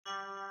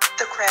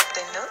the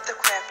crafting nook, the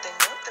crafting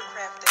nook, the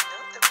crafting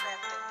nook, the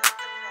crafting nook,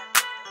 the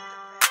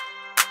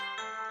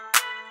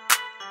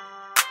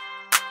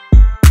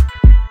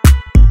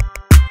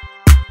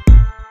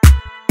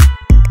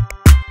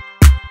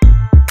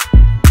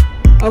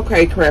crafting nook.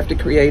 Okay, crafty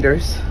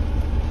creators,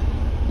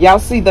 y'all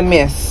see the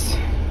mess.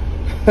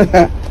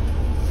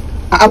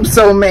 I'm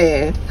so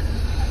mad.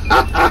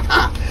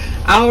 I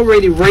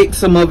already raked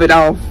some of it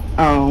off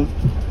and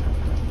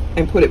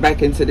put it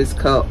back into this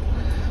cup,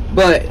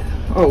 but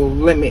oh,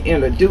 let me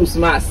introduce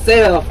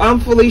myself. I'm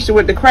Felicia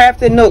with the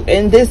Crafting Nook,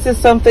 and this is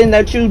something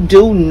that you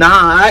do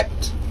not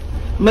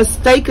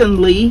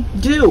mistakenly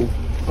do,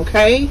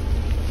 okay?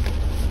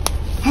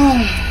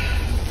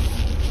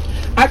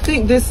 I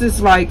think this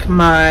is like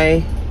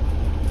my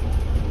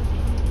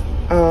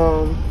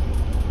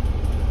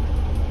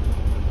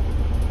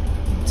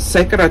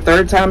second or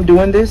third time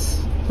doing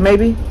this,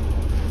 maybe,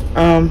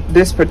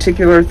 this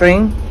particular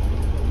thing.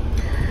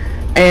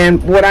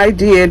 And what I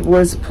did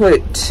was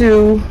put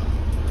two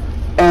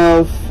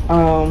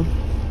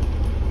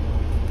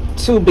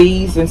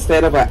B's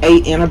instead of an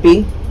A and a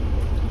B.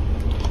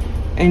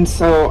 And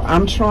so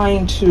I'm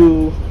trying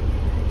to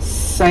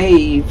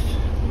save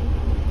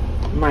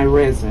my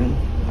resin.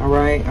 All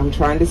right, I'm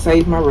trying to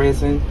save my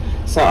resin.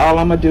 So all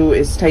I'm gonna do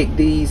is take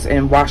these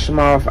and wash them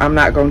off. I'm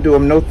not gonna do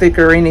them no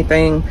thicker or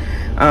anything.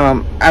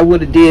 I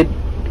would have did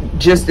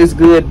just as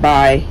good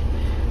by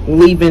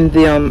leaving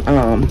them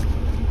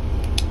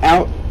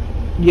out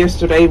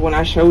yesterday when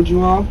I showed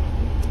you all,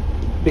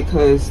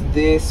 because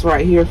this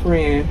right here,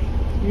 friend,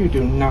 you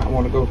do not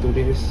want to go through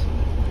this,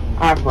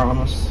 I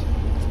promise.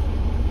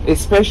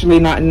 Especially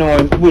not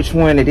knowing which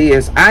one it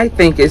is. I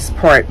think it's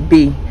part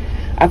B.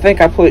 I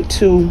think I put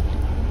two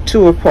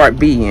of part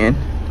B in,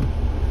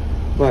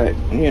 but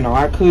you know,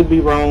 I could be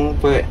wrong.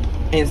 But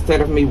instead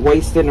of me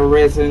wasting the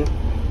resin,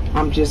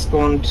 I'm just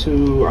going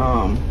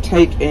to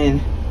take and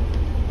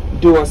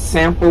do a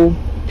sample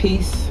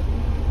piece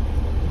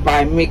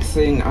by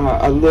mixing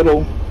a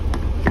little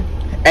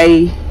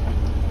A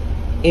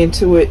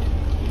into it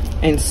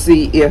and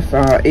see if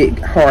it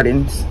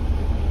hardens.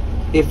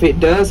 If it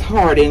does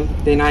harden,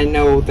 then I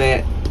know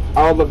that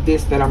all of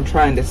this that I'm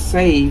trying to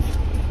save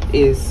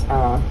is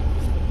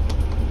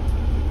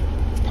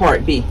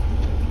part B.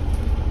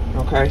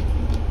 Okay,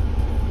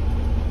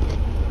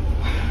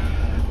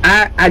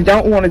 I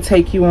don't want to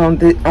take you on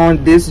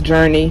this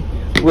journey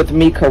with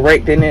me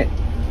correcting it,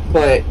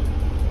 but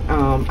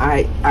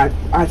I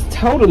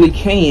totally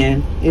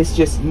can. It's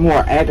just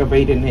more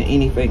aggravating than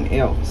anything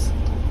else.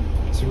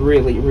 It's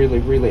really, really,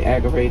 really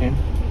aggravating,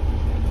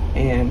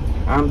 and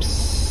I'm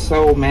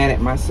so mad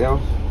at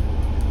myself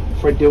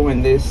for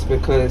doing this,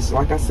 because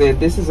like I said,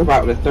 this is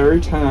about the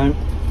third time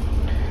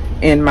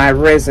in my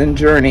resin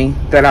journey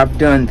that I've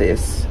done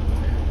this.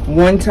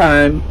 One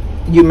time,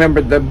 you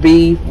remember the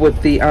bee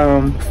with the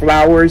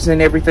flowers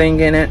and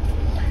everything in it,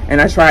 and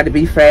I tried to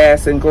be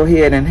fast and go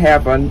ahead and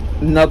have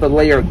another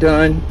layer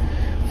done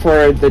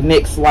for the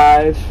next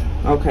live.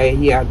 Okay,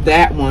 yeah,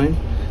 that one,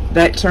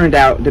 that turned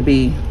out to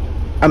be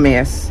a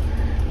mess.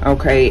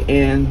 Okay,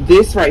 and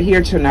this right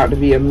here turned out to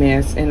be a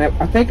mess, and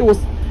I think it was,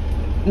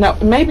 no,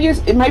 maybe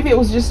it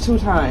was just 2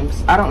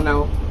 times. I don't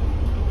know,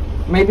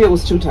 maybe it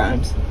was 2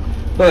 times.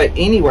 But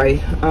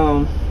anyway,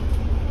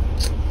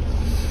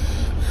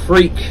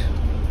 freak,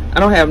 I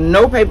don't have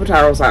no paper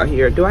towels out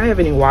here. Do I have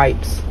any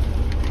wipes?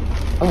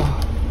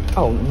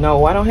 Oh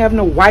no, I don't have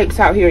no wipes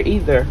out here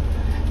either.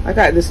 I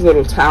got this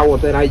little towel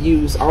that I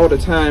use all the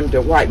time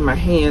to wipe my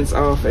hands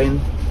off, and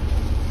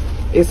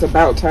it's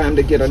about time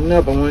to get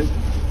another one.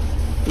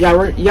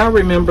 Y'all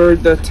remember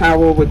the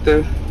towel with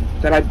the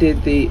that I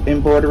did the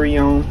embroidery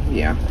on?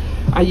 Yeah,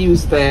 I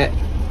use that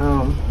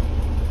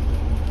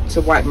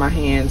to wipe my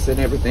hands and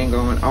everything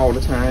on all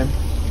the time,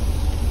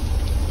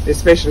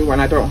 especially when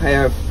I don't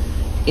have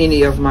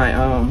any of my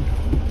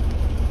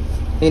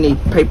any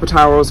paper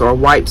towels or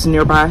wipes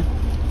nearby.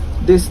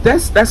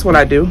 That's what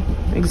I do,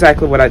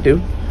 exactly what I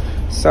do.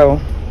 So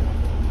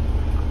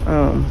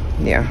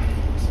yeah,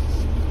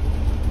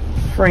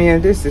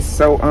 friend, this is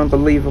so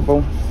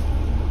unbelievable.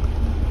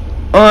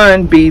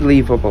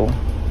 Unbelievable.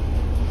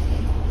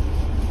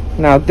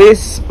 Now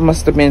this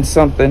must have been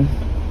something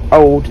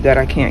old that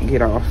I can't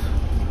get off.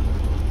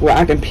 Well,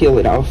 I can peel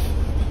it off.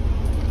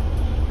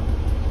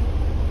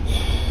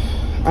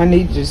 I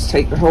need to just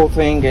take the whole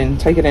thing and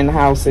take it in the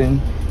house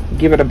and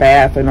give it a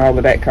bath and all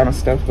of that kind of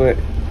stuff. But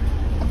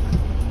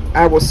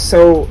I was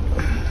so,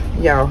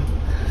 y'all,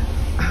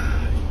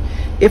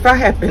 if I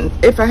happen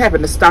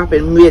to stop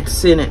in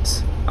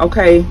mid-sentence,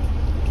 okay,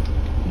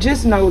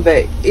 just know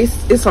that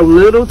it's a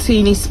little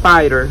teeny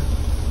spider,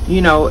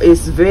 you know,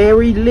 it's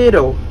very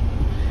little,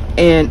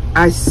 and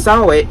I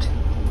saw it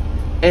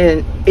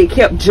and it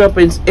kept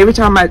jumping every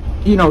time I,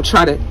 you know,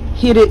 try to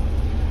hit it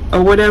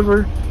or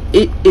whatever.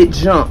 It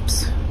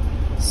jumps.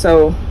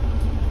 So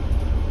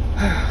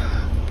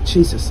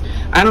Jesus,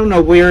 I don't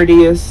know where it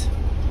is.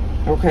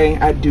 Okay,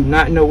 I do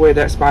not know where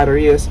that spider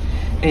is,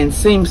 and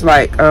seems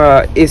like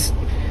it's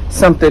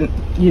something,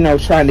 you know,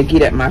 trying to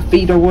get at my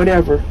feet or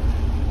whatever,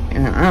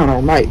 and I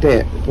don't like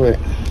that. But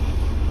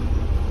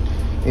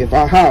if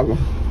I holler.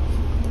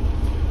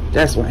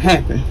 That's what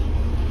happened.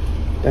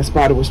 That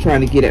spider was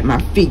trying to get at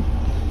my feet.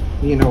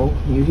 You know,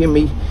 you hear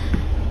me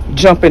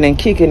jumping and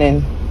kicking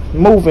and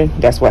moving.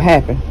 That's what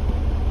happened.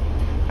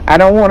 I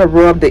don't want to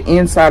rub the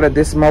inside of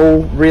this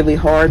mold really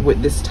hard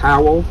with this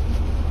towel,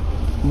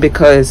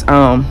 because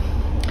I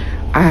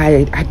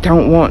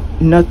don't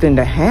want nothing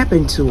to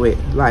happen to it.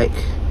 Like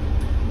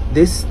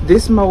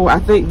this mold, I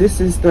think this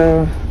is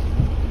the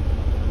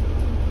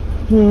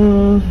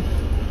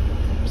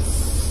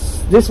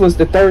this was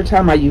the third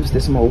time I used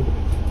this mold.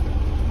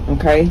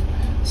 Okay,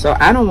 so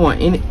I don't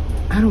want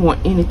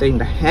anything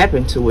to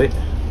happen to it,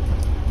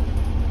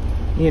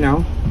 you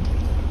know.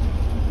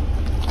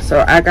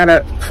 So I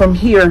gotta, from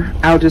here,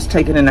 I'll just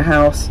take it in the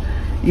house,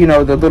 you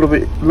know, the little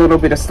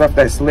bit of stuff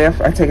that's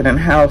left, I take it in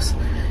the house,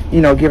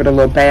 you know, give it a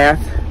little bath,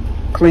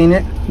 clean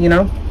it, you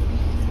know,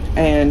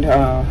 and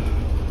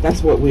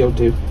that's what we'll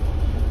do.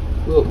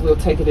 We'll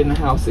take it in the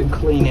house and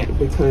clean it,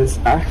 because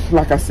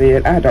like I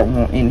said, I don't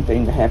want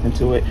anything to happen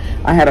to it.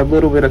 I had a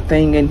little bit of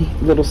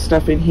little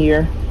stuff in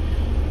here.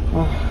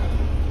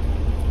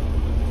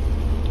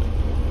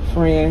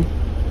 Friend,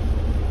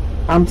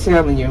 I'm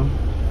telling you,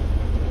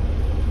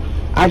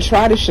 I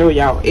try to show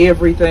y'all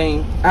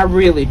everything. I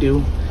really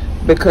do,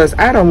 because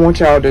I don't want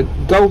y'all to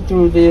go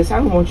through this. I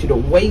don't want you to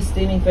waste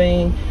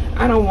anything.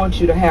 I don't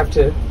want you to have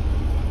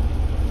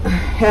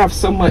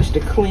so much to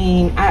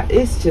clean.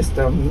 It's just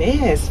a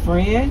mess,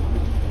 friend.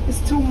 It's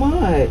too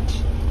much.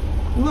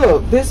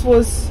 Look, this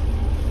was,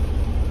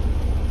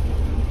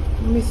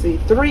 let me see,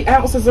 3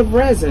 ounces of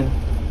resin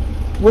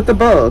with the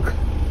bug.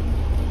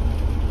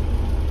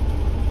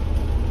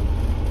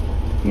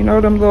 You know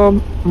them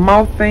little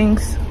moth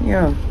things?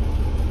 Yeah.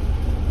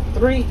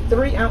 3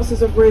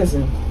 ounces of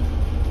resin.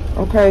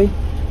 Okay,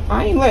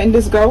 I ain't letting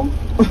this go.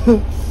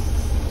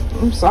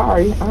 I'm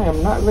sorry, I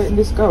am not letting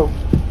this go.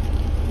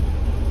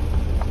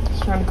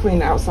 Just trying to clean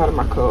the outside of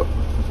my cup.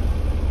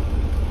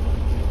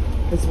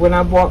 Because when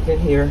I walked in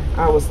here,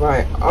 I was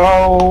like,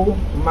 oh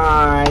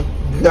my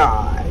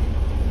God,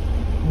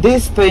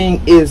 this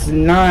thing is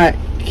not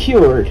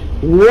cured.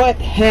 What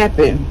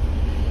happened?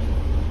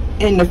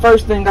 And the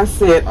first thing I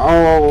said,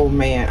 oh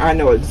man, I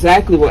know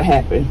exactly what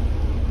happened.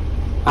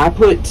 I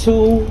put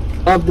 2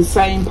 of the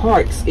same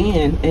parts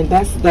in, and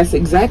that's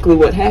exactly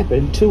what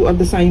happened. 2 of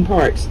the same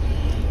parts.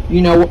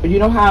 You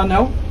know how I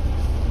know?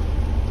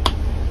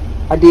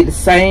 I did the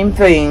same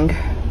thing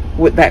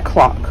with that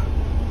clock.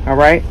 All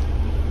right,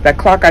 that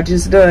clock I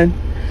just done.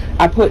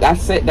 I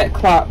set that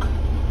clock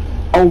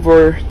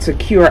over to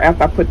cure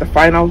after I put the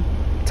final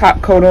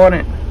top coat on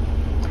it.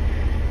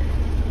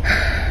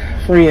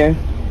 Friend,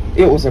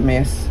 it was a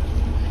mess.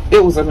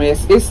 It was a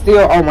mess. It's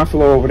still on my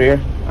floor over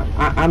there.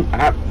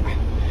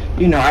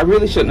 You know, I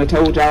really shouldn't have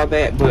told y'all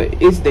that,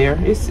 but it's there.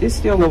 It's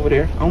still over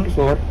there on the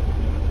floor,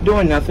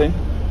 doing nothing,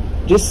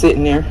 just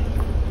sitting there.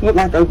 Looked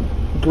like a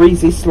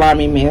greasy,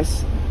 slimy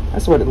mess.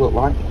 That's what it looked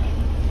like.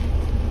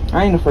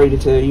 I ain't afraid to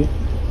tell you.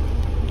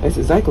 That's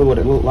exactly what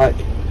it looked like.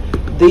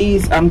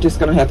 These, I'm just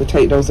gonna have to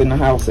take those in the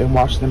house and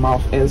wash them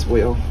off as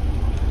well.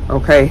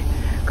 Okay,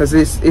 because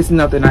it's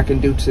nothing I can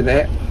do to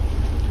that.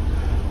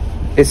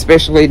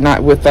 Especially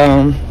not with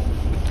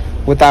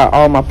without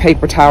all my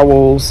paper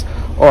towels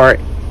or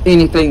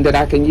anything that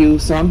I can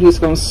use. So I'm just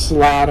gonna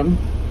slide them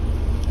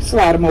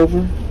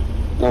over.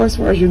 Go as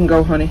far as you can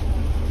go, honey.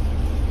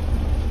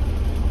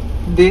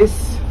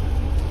 This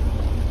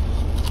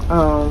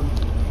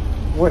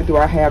what do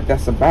I have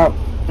that's about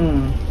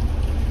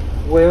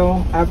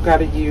well, I've got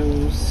to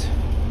use,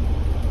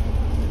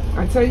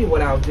 I tell you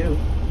what I'll do.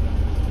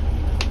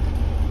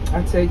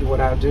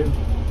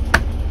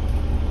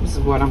 This is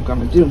what I'm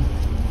gonna do.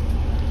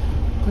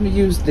 I'm gonna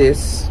use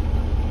this.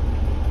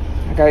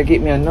 I gotta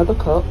get me another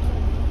cup.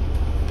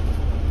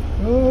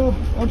 Oh,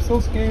 I'm so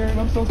scared.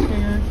 I'm so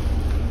scared.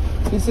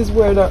 This is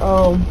where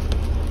the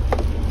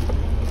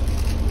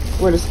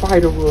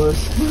spider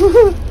was.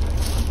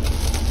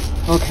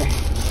 Okay.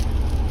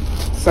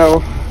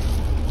 So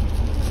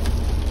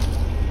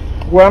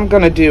what I'm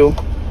gonna do,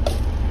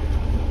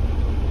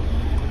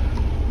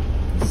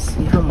 let's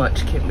see, how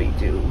much can we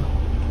do?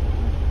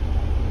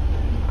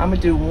 I'm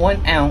gonna do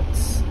 1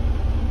 ounce.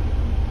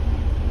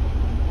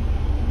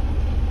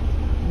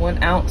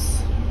 1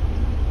 ounce.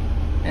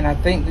 And I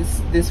think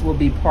this will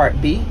be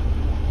part B.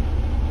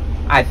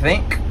 I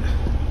think.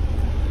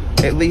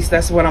 At least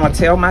that's what I'm gonna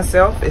tell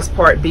myself, is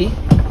part B.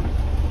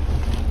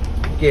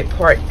 Get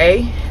part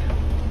A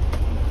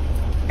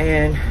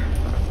and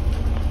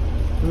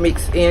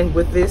mix in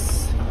with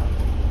this.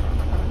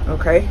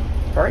 Okay,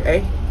 part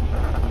A.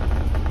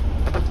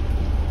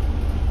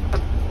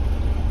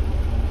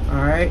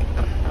 All right,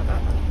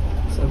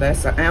 so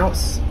that's 1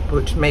 ounce,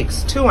 which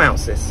makes 2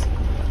 ounces.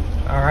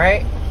 All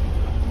right,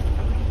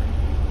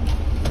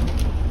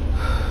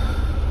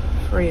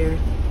 friend,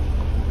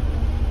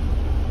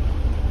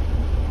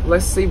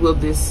 let's see, will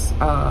this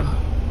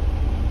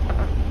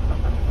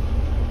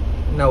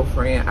no,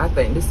 friend, I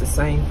think this is the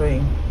same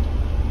thing.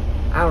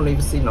 I don't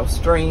even see no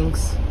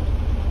strings.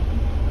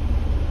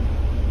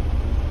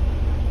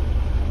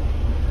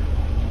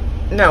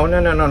 No.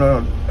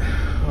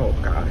 Oh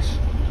gosh,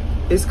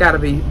 it's got to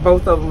be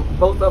both of them.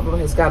 Both of them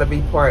has got to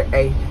be part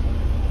A.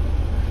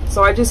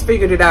 So I just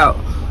figured it out.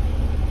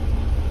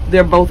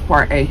 They're both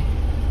part A.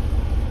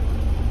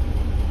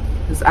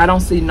 Because I don't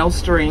see no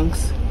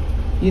strings.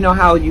 You know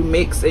how you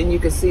mix and you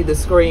can see the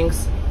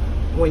strings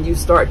when you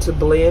start to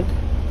blend?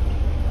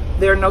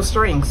 There are no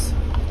strings.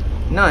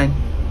 None.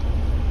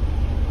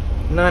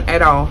 None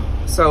at all.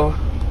 So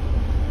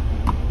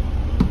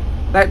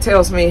that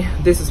tells me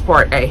this is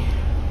part A.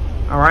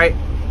 Alright?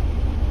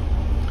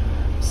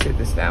 Sit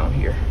this down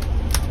here.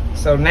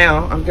 So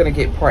now I'm going to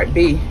get part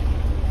B.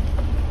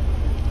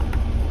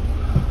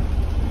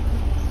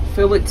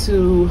 Fill it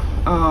to,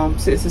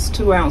 since it's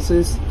 2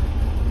 ounces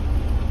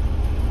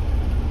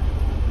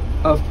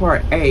of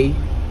part A.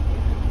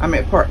 I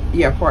meant part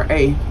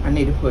A. I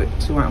need to put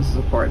 2 ounces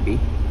of part B.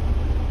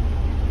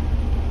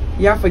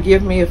 Y'all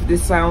forgive me if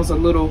this sounds a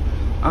little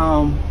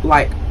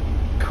like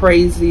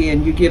crazy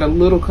and you get a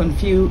little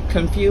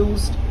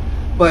confused,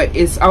 but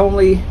it's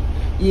only,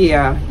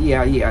 yeah.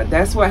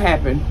 That's what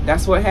happened.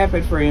 That's what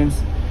happened, friends.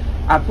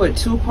 I put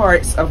 2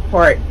 parts of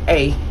part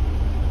A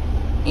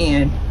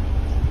in,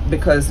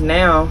 because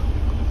now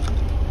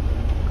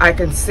I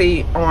can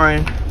see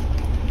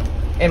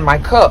in my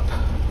cup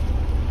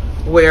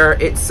where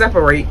it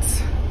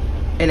separates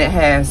and it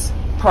has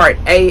part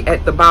A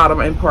at the bottom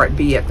and part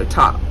B at the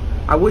top.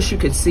 I wish you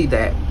could see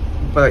that,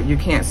 but you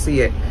can't see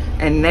it.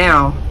 And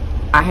now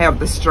I have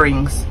the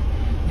strings.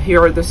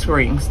 Here are the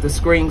strings. The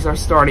strings are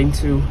starting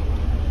to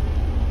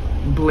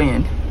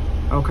blend,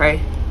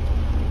 okay?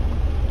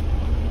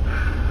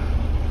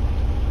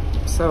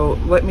 So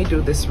let me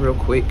do this real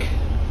quick.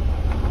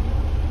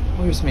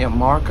 Where's me a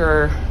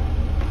marker?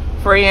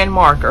 Friend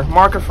marker.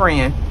 Marker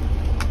friend.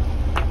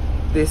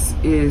 This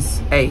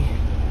is A.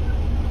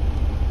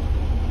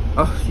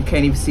 Oh, you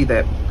can't even see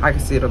that. I can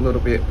see it a little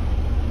bit.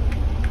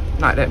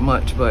 Not that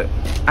much, but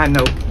I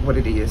know what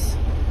it is.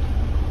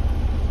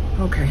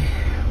 Okay.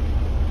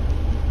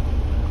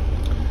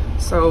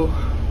 So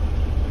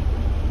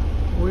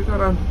we're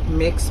gonna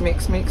mix.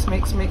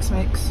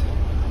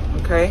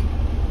 Okay.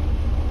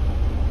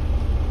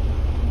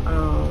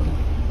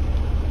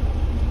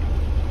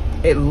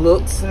 It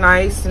looks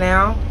nice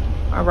now.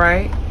 All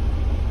right.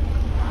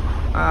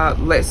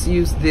 Let's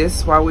use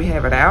this while we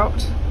have it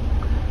out.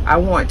 I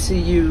want to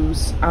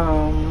use,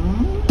 I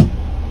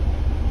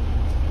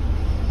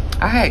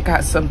had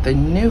got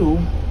something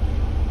new.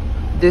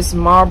 This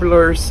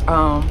Marbler's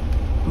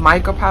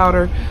mica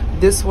powder.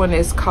 This one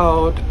is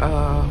called,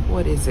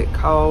 what is it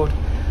called?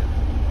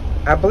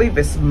 I believe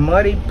it's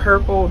Muddy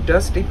Purple,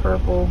 Dusty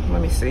Purple.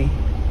 Let me see.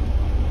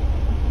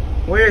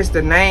 Where is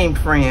the name,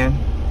 friend?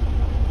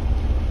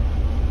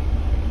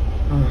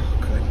 Oh,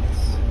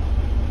 goodness.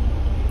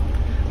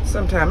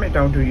 Sometimes it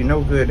don't do you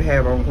no good to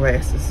have on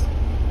glasses,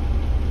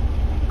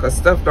 because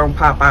stuff don't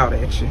pop out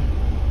at you.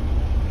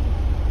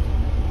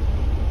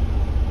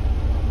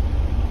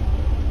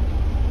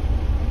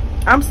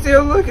 I'm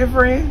still looking,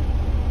 friend.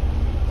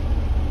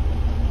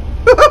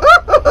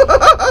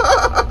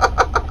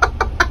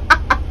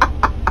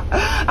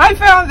 I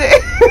found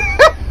it.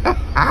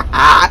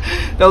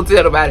 Don't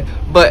tell nobody.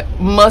 But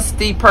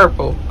Musty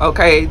Purple.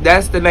 Okay,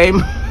 that's the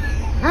name.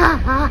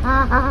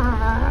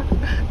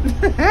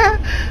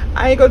 I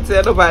ain't gonna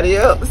tell nobody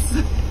else.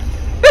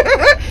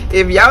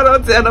 If y'all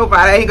don't tell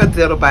nobody, I ain't gonna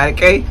tell nobody,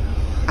 okay?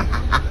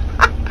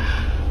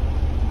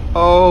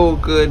 Oh,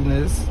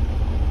 goodness.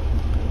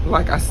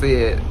 Like I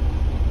said,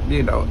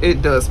 you know,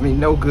 it does me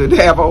no good to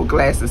have on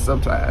glasses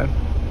sometimes.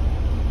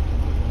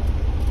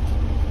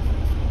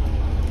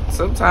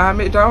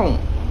 Sometimes it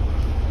don't.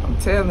 I'm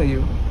telling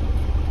you.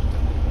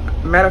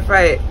 Matter of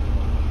fact,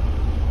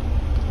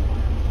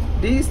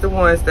 these the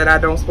ones that I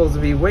don't supposed to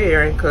be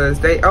wearing because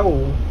they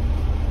old.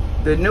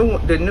 The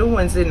new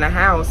ones in the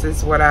house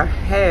is what I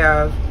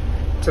have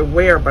to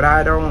wear, but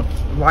I don't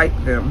like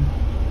them.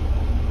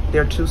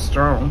 They're too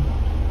strong.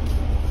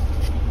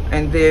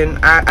 And then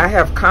I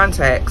have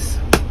contacts.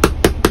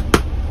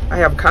 I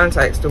have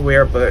contacts to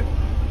wear, but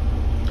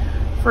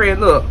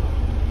friend, look,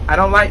 I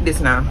don't like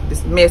this now.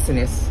 This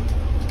messiness.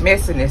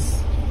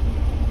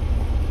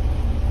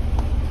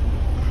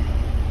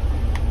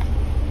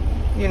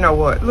 You know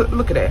what?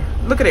 Look at there.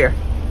 Look at there.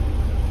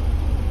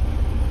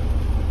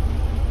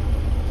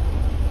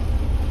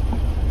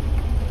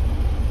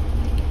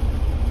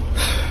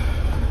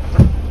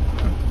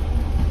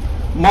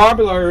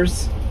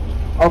 Marblers,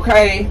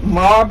 okay,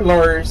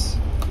 Marblers,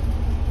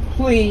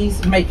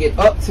 please make it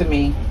up to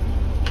me.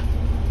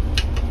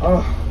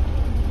 Oh.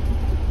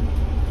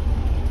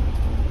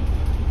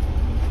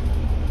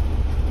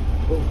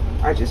 Ooh,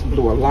 I just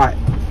blew a lot.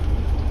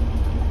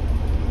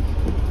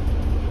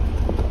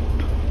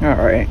 All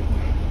right,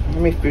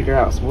 let me figure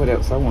out what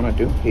else I want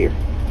to do here.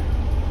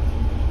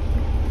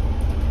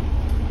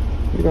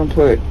 We're gonna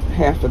put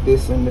half of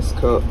this in this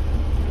cup.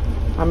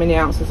 How many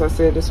ounces I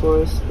said this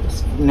was?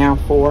 It's now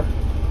 4.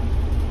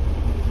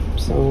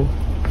 So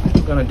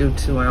I'm gonna do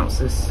 2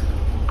 ounces.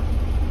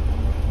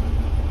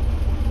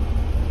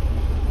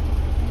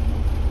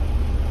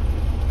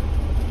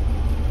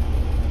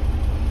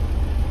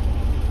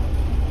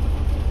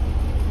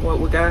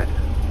 we got.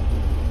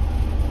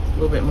 A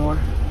little bit more.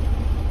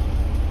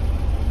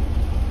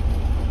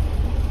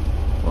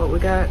 What we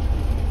got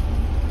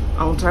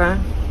on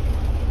time.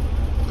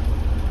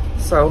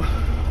 So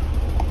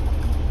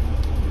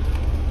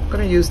I'm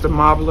gonna use the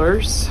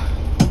marblers.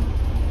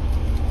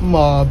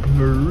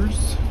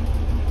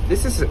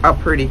 This is a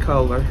pretty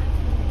color,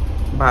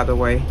 by the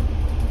way.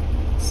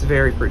 It's a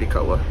very pretty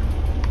color.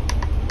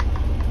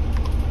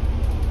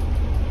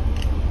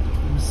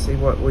 Let's see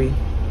what we're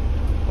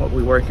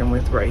working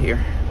with right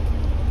here.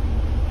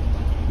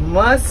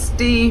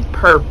 Musty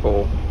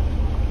purple.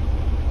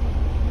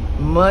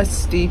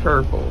 Musty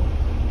purple.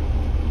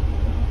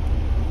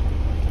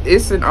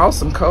 It's an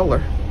awesome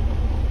color.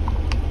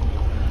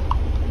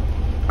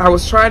 I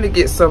was trying to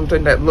get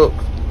something that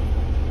looked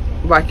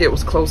like it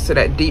was close to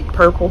that deep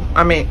purple.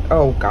 I mean,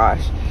 oh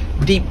gosh,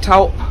 deep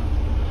taupe.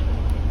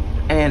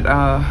 And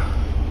I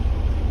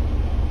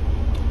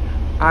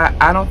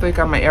don't think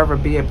I'm gonna ever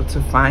be able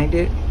to find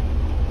it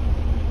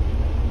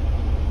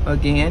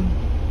again.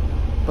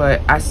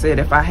 But I said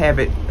if I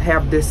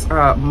have this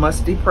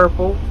musty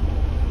purple,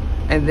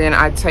 and then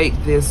I take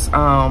this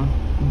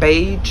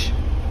beige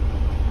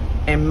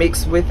and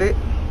mix with it,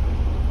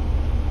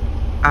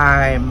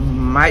 I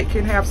might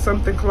can have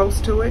something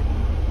close to it.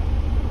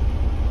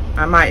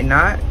 I might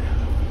not.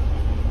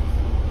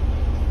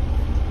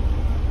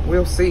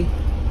 We'll see.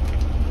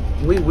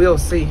 We will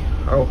see.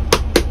 Oh.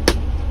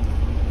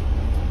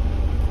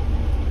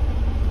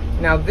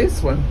 Now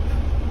this one,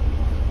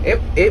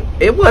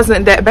 it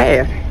wasn't that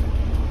bad.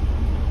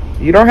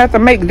 You don't have to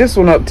make this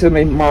one up to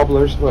me,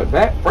 marblers, but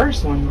that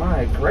first one,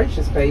 my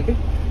gracious, baby.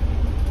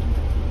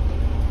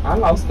 I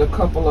lost a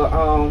couple of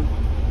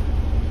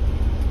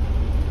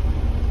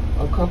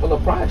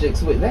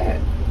projects with that.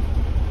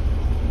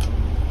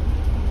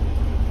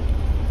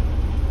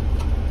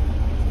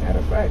 Matter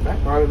of fact, I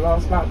probably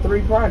lost about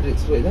 3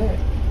 projects with that.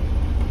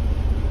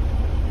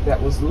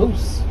 That was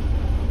loose.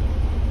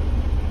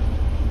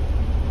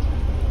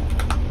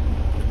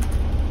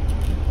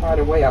 By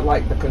the way, I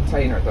like the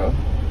container though.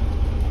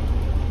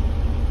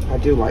 I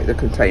do like the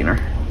container.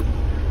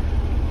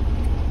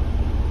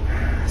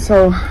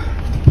 So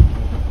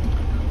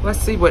let's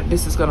see what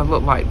this is gonna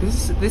look like.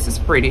 This is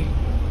pretty.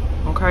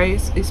 Okay,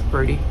 it's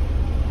pretty.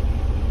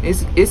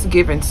 It's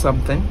giving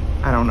something.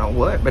 I don't know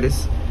what, but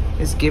it's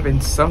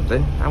giving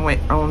something. I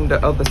went on the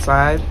other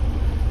side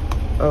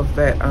of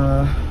that.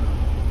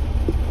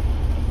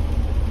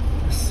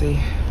 Let's see.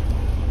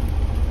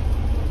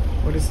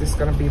 What is this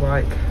gonna be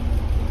like?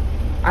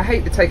 I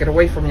hate to take it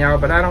away from y'all,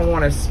 but I don't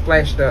want to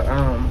splash the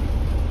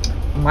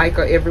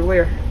mica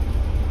everywhere.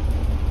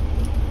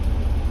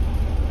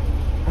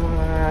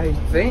 I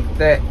think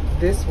that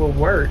this will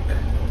work.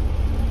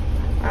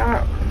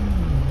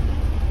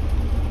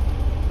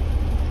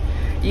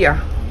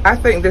 Yeah, I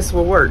think this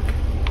will work.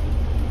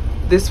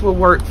 This will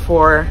work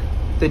for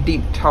the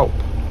deep taupe.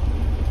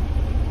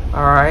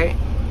 All right.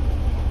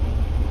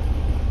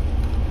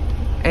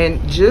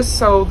 And just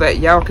so that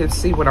y'all can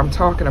see what I'm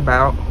talking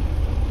about,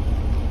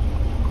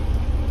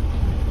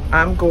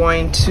 I'm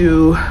going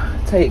to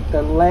take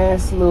the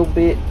last little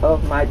bit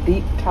of my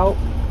deep taupe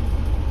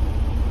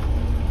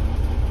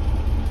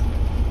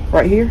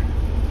right here.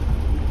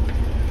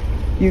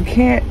 You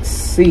can't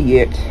see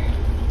it,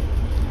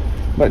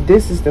 but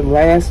this is the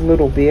last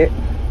little bit.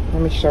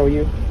 Let me show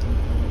you.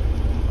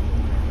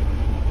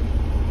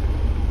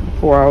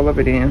 Pour all of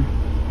it in.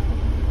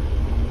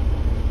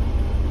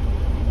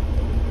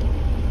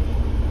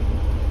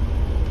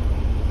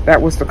 That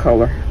was the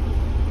color.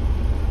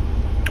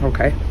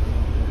 Okay.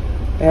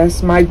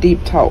 That's my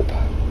deep taupe.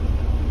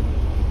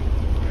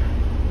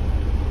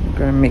 I'm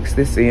gonna mix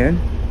this in.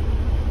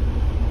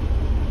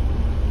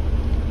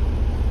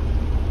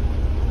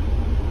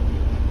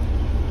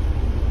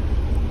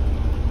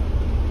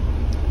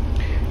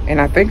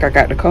 And I think I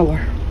got the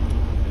color.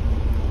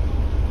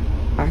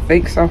 I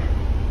think so.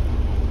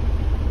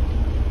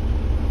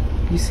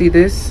 You see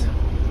this?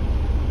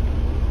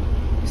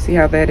 See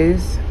how that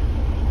is?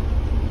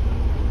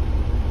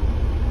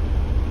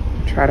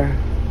 Try to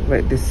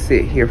let this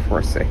sit here for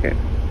a second.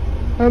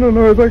 I don't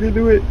know if I can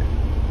do it.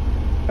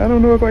 I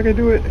don't know if I can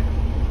do it.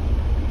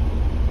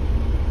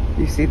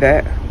 You see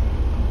that?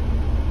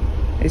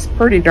 It's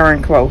pretty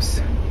darn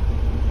close.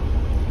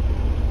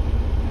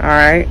 All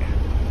right.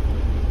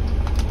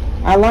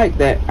 I like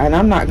that, and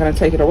I'm not gonna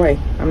take it away.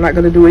 I'm not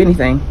gonna do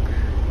anything.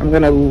 I'm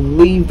gonna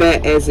leave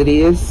that as it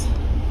is,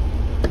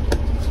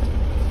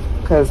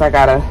 because I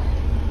got a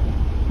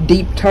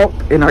deep taupe,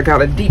 and I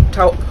got a deep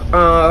taupe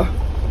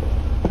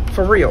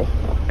for real.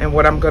 And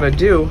what I'm gonna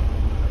do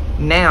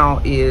now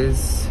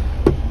is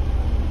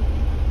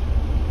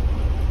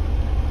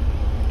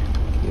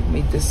give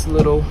me this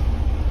little,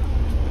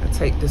 I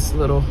take this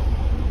little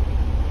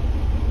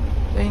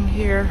thing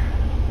here.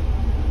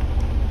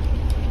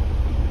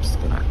 I'm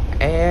just gonna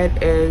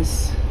add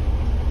as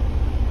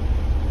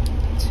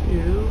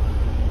 2,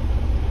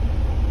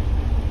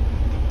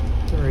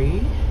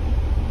 3,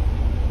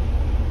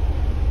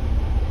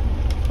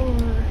 4,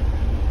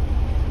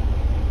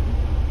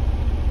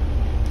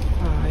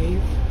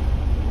 5,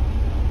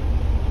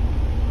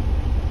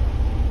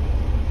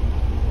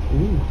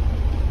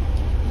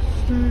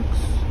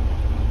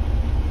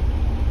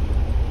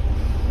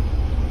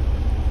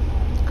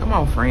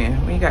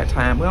 friend. We ain't got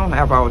time. We don't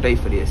have all day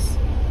for this.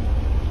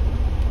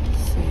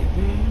 7,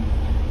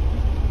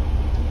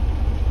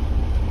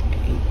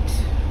 8,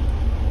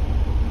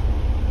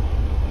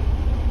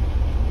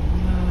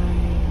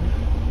 9,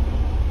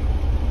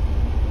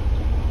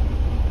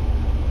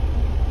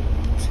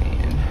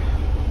 10.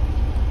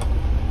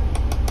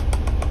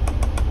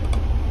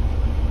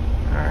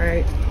 All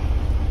right.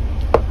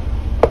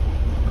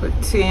 Put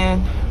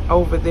 10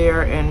 over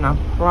there, and I'm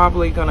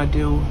probably gonna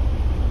do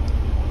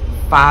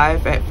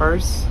 5 at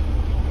first.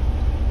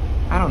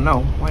 I don't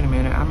know. Wait a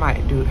minute. I might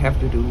have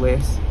to do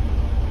less.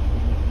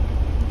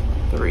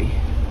 3.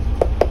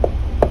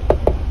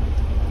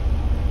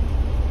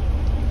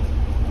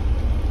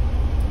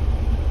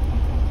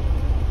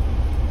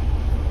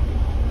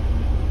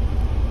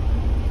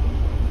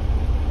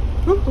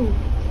 Woohoo.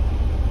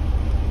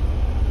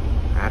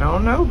 I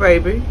don't know,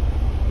 baby.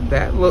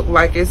 That look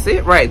like it's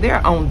it right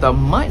there on the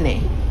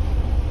money.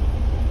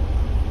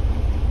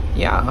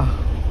 Yeah.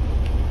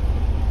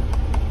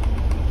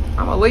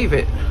 I'm gonna leave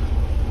it.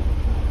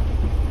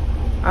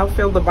 I'll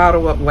fill the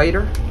bottle up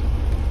later.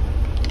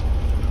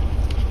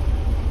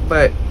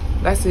 But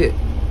that's it.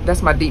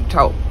 That's my deep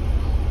taupe.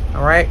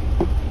 All right?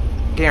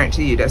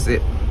 Guarantee you that's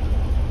it.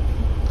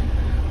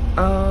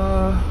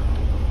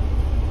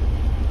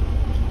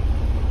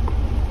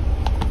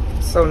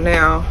 So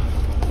now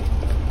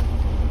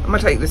I'm gonna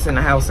take this in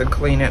the house and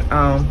clean it.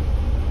 I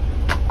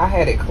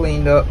had it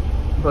cleaned up,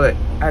 but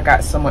I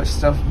got so much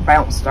stuff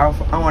bounced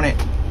off on it.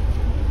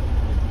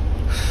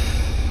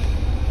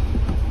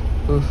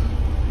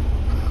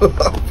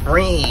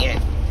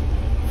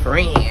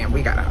 friend,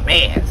 we got a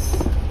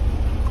mess.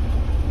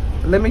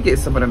 Let me get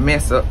some of the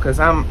mess up, because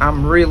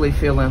I'm really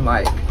feeling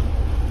like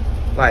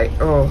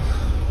oh,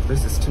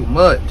 this is too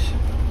much.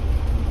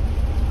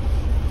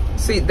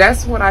 See,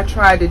 that's what I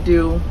tried to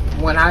do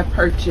when I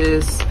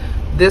purchased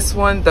this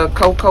one, the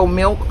cocoa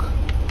milk.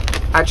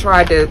 I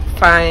tried to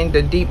find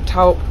the deep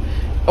taupe.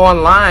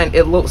 Online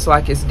it looks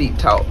like it's deep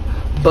taupe,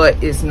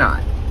 but it's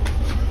not.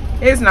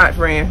 It's not,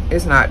 friend.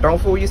 It's not. Don't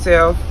fool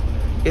yourself.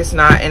 It's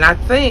not. And I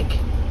think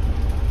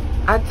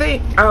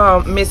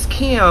Miss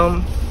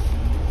Kim,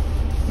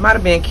 might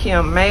have been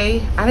Kim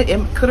May.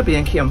 It could have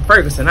been Kim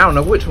Ferguson. I don't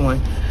know which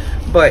one.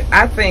 But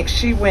I think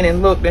she went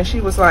and looked, and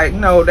she was like,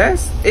 no,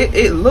 that's it.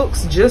 It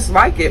looks just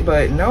like it,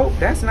 but nope,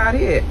 that's not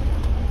it.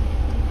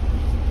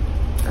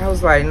 I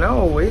was like,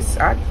 no,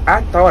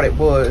 I thought it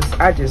was.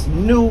 I just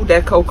knew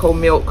that cocoa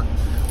milk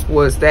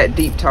was that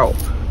deep taupe.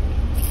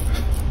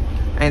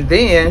 And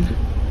then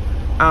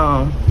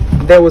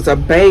there was a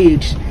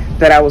beige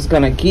that I was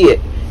gonna get,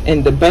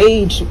 and the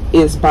beige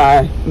is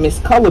by Miss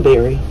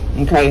Colorberry,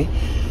 okay,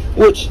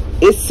 which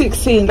is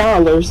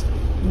 $16,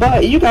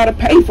 but you gotta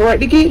pay for it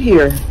to get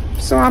here.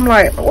 So I'm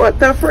like, what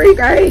the freak?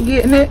 I ain't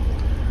getting it.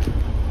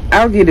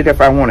 I'll get it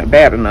if I want it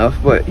bad enough,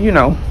 but you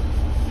know,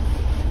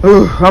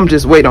 I'm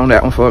just waiting on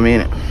that one for a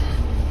minute.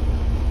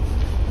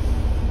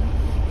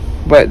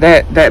 But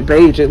that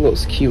beige, it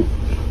looks cute.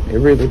 It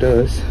really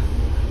does.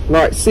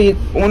 Like, see,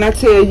 when I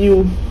tell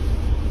you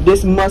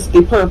this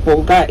musty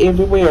purple got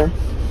everywhere,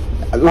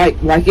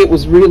 like it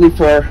was really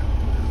for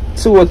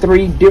 2 or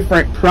 3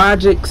 different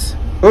projects.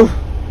 Oh,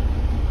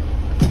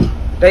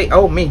 they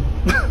owe me.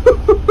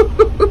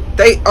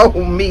 They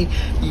owe me.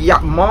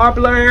 Y'all,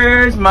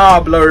 marblers,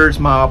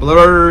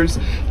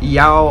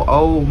 y'all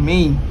owe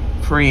me,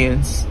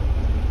 friends.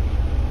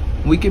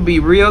 We can be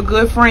real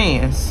good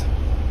friends,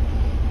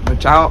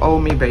 but y'all owe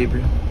me,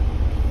 baby.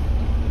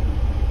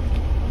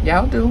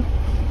 Y'all do.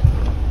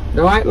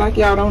 Don't act like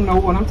y'all don't know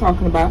what I'm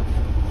talking about.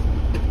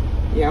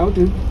 Y'all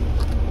do.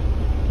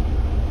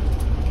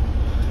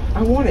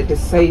 I wanted to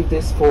save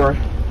this for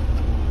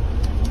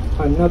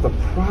another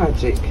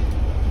project.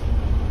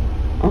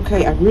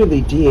 Okay, I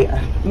really did.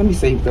 Let me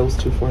save those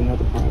 2 for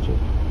another project.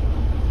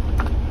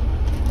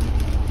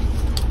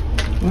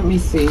 Let me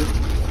see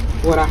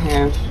what I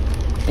have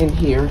in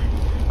here.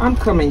 I'm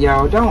coming,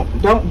 y'all.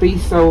 Don't be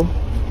so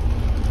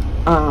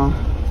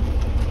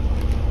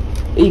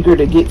eager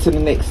to get to the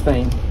next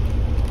thing.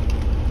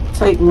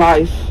 Take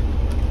life,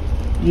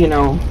 you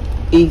know,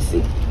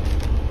 easy.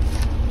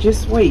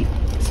 Just wait.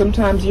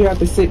 Sometimes you have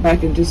to sit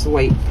back and just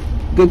wait.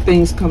 Good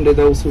things come to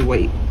those who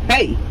wait.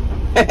 Hey,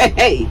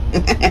 hey,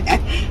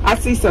 I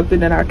see something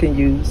that I can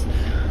use.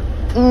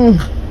 Let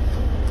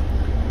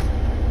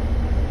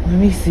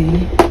me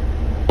see.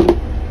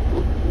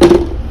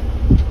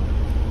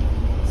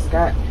 It's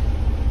got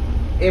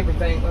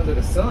everything under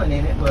the sun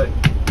in it, but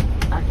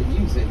I could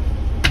use it.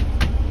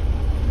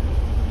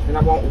 And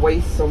I won't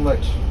waste so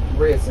much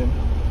resin.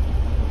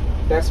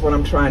 That's what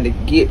I'm trying to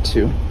get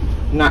to.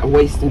 Not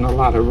wasting a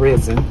lot of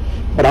resin.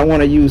 But I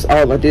want to use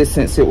all of this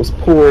since it was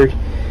poured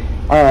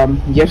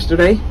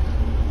yesterday.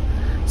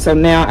 So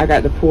now I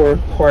got to pour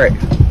part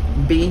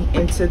B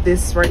into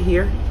this right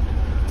here.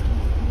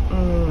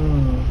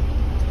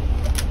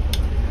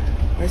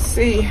 Let's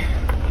see.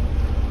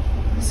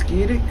 Let's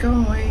get it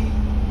going.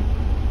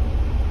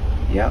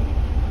 Yep.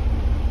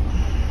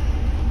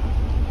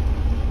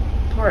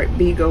 Part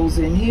B goes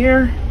in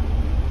here.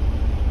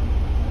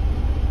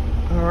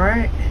 All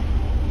right.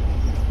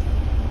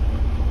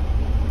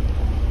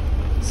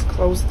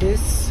 close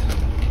this.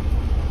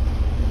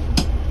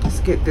 Let's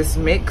get this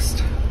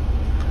mixed.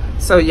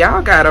 So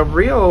y'all got a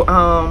real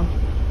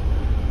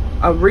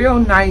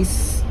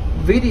nice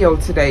video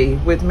today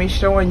with me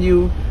showing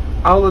you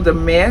all of the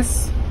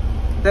mess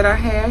that I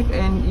had,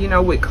 and you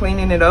know, with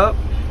cleaning it up,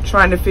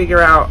 trying to figure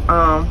out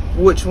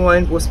which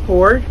one was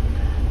poured,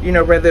 you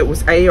know, whether it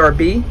was A or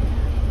B.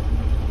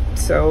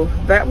 So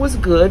that was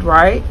good,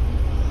 right?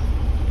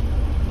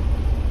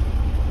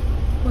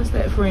 What's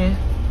that, friend?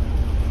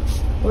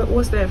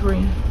 What's that,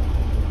 friend?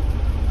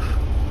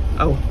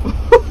 Oh.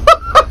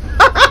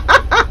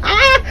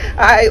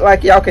 I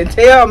like y'all can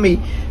tell me,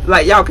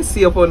 like y'all can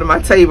see up under my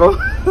table.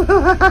 I'm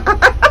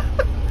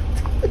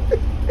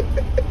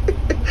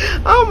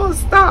gonna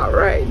stop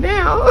right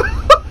now.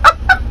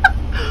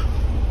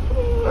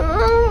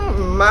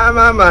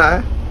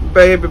 my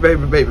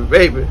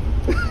baby.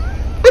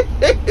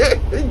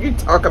 You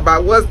talk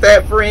about what's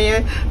that,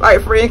 friend? Like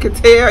friend can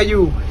tell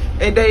you,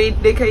 and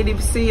they can't even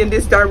see in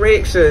this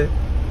direction.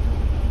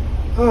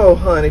 Oh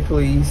honey,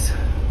 please.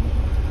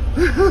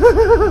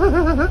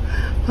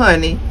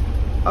 Honey,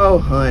 oh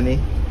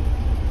honey,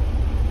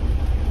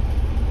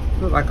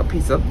 look like a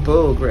piece of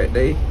bug right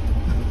there.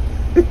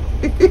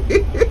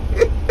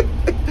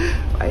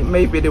 Like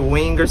maybe the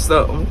wing or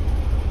something.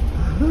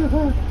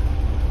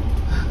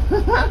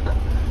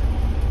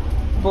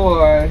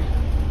 Boy,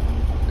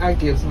 I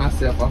gives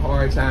myself a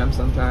hard time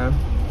sometimes.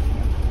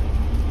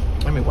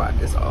 Let me wipe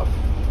this off.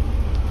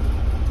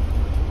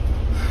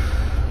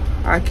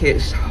 I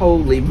catch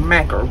holy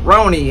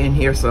macaroni in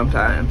here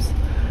sometimes.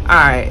 All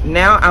right,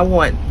 now I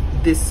want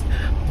this,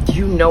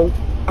 you know,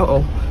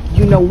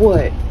 you know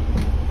what?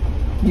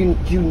 You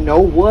know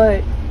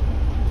what?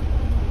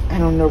 I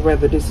don't know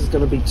whether this is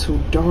gonna be too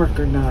dark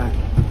or not,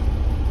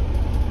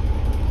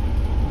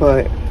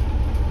 but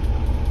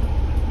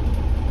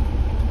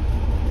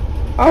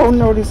oh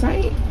no, this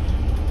ain't.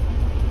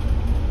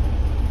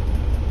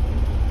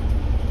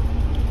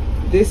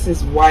 This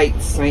is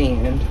white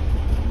sand.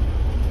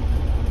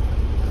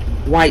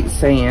 White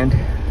sand.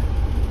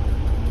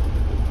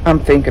 I'm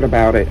thinking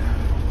about it,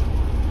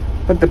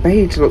 but the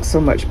beige looks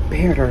so much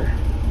better.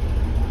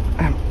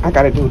 I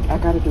gotta do the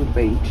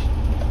beige.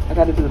 I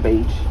gotta do the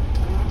beige.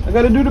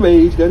 Gotta do the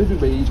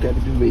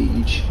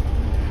beige.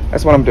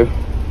 That's what I'm doing.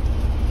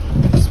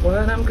 That's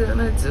what I'm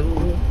gonna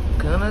do.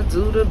 Gonna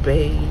do the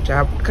beige.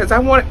 Because I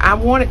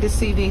wanted to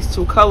see these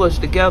two colors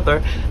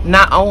together,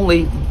 not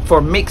only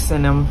for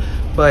mixing them,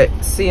 but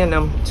seeing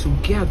them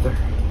together.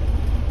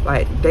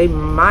 Like they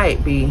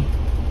might be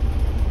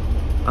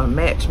a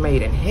match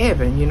made in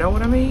heaven, you know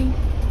what I mean?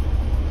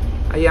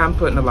 Yeah, I'm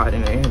putting a lot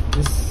in there.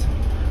 Just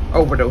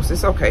overdose.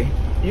 It's okay.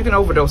 You can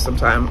overdose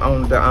sometime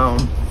on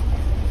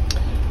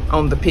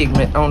the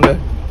pigment, on the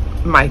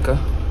mica.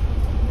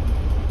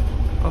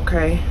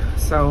 Okay,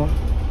 so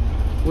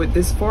with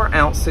this 4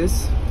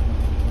 ounces.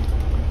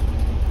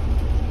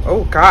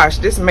 Oh gosh,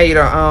 this made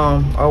a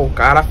oh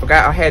god, I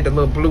forgot I had the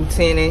little blue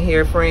tint in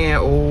here, friend.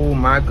 Oh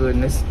my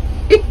goodness.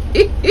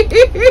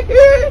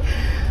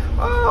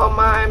 Oh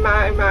my.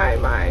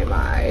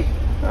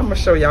 I'm gonna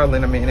show y'all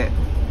in a minute.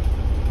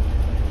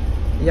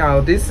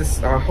 Y'all, this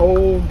is a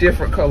whole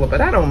different color,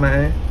 but I don't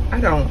mind. I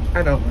don't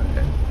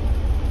mind.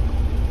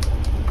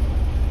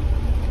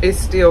 It's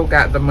still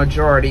got the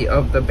majority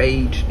of the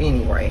beige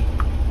anyway.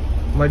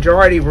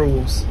 Majority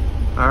rules,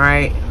 all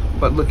right?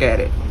 But look at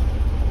it.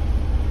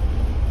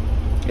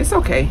 It's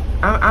okay.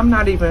 I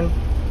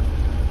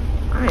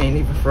ain't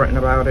even fronting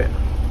about it.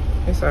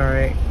 It's all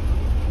right.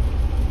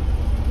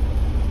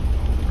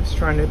 Just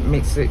trying to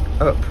mix it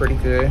up pretty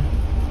good.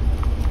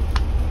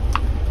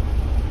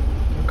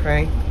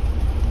 Okay.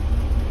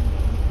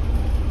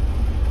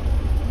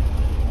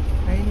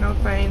 Ain't no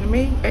thing to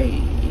me.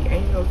 Hey,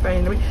 ain't no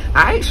thing to me.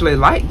 I actually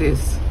like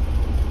this.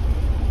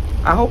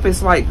 I hope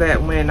it's like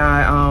that when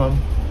I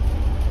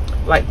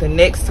like the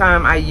next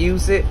time I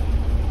use it,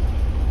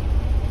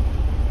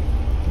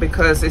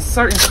 because it's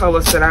certain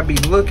colors that I be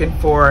looking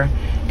for,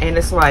 and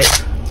it's like,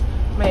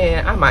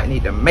 man, I might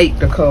need to make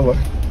the color.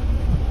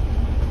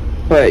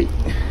 But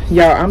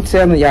y'all, I'm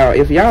telling y'all,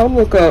 if y'all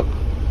look up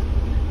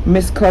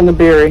Miss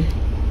Colorberry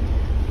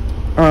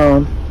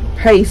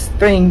paste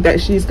thing that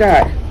she's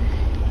got,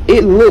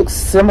 it looks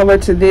similar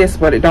to this,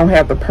 but it don't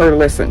have the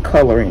pearlescent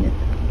color in it.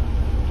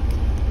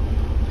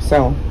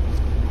 So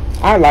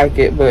I like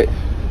it, but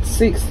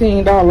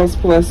 $16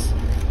 plus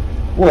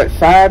what,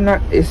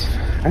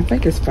 I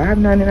think it's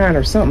 $5.99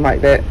 or something like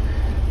that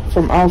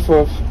from off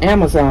of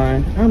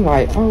Amazon. I'm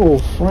like, oh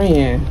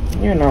friend,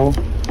 you know,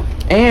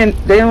 and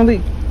they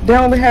only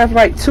have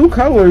like 2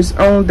 colors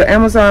on the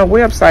Amazon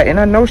website, and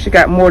I know she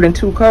got more than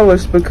 2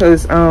 colors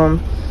because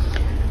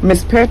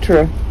Miss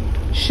Petra,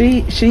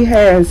 she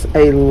has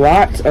a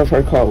lot of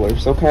her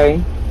colors.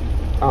 Okay,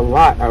 a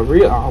lot, a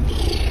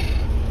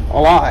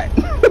lot.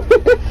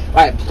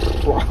 Like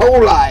a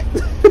whole lot.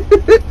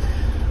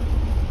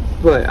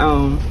 But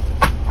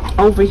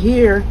over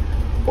here,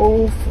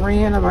 oh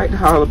friend, I like to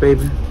holler,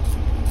 baby.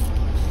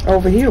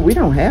 Over here we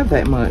don't have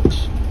that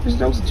much.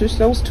 Just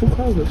those 2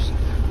 colors.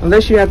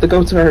 Unless you have to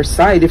go to her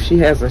site if she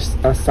has a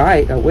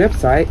site, a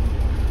website.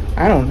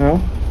 I don't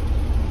know.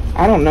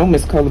 I don't know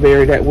Miss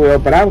Colorberry that well,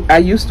 but I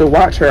used to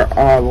watch her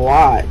a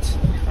lot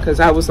because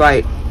I was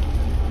like,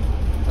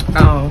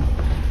 oh,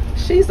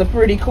 she's a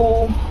pretty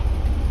cool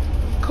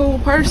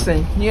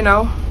person, you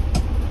know.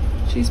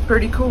 She's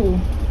pretty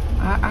cool.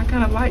 I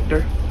kind of liked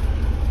her.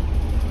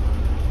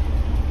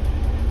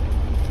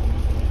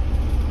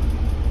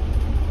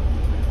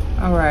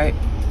 All right,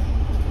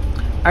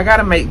 I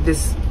gotta make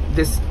this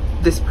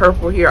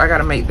purple here. I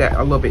gotta make that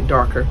a little bit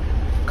darker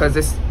because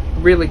it's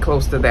really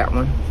close to that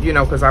one, you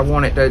know, because I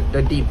wanted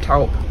the deep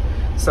taupe.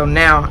 So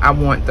now I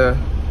want the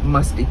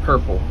musty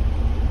purple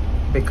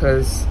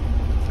because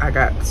I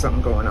got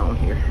something going on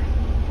here.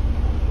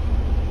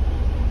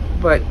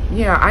 But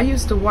yeah, I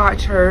used to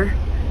watch her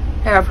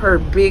have her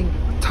big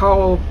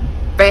tall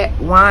fat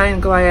wine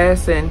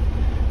glass, and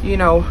you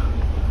know,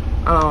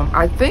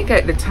 I think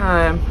at the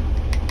time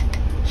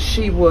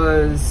she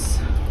was,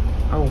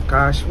 oh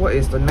gosh, what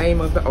is the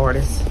name of the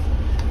artist?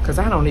 Because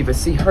I don't even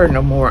see her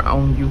no more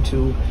on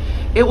YouTube.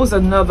 It was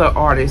another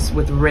artist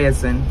with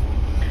resin,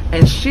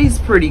 and she's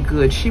pretty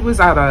good. She was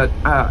out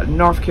of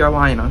North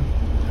Carolina,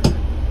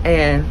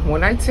 and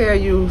when I tell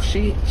you,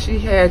 she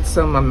had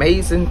some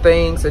amazing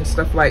things and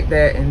stuff like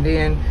that. And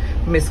then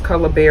Miss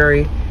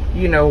Colorberry,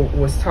 you know,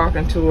 was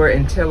talking to her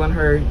and telling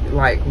her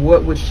like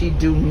what would she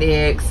do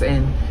next,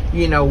 and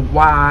you know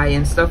why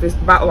and stuff. It's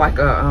about like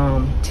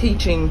a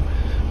teaching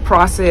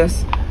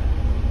process.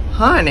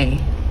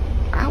 Honey,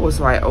 I was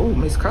like, oh,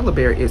 Miss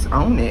Colorberry is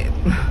on it.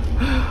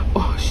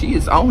 Oh, she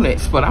is on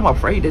it, but I'm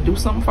afraid to do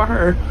something for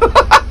her.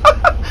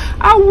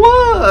 I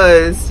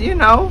was, you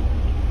know,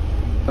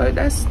 but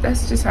that's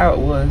just how it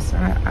was.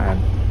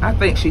 I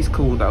think she's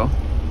cool though.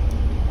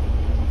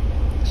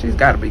 She's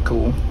got to be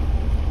cool.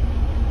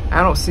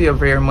 I don't see her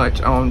very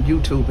much on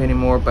YouTube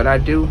anymore, but I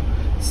do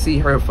see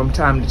her from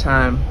time to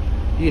time,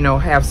 you know,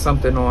 have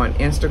something on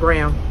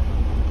Instagram.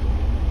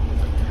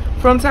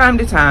 From time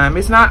to time.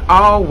 It's not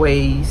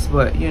always,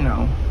 but you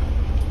know.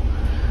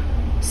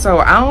 So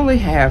I only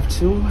have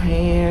 2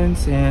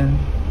 hands, and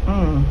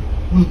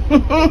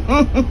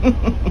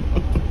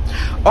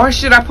or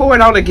should I pour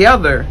it all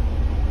together?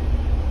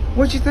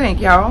 What you think,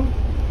 y'all?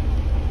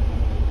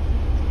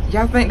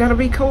 Y'all think that'll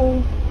be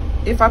cool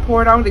if I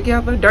pour it all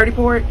together? Dirty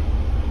pour it?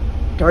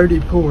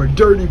 Dirty pour,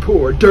 dirty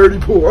pour, dirty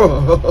pour,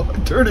 oh,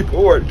 dirty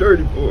pour,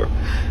 dirty pour.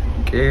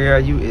 Girl,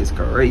 you is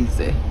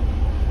crazy.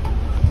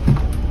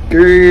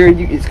 Girl,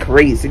 you is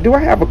crazy. Do I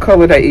have a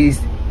color that is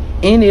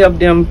any of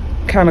them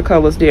kind of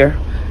colors there?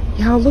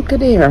 Y'all look at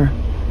there.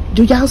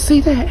 Do y'all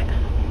see that?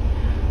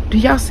 Do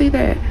y'all see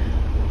that?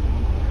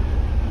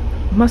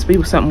 Must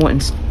be something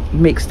wasn't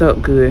mixed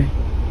up good.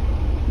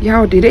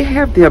 Y'all, did it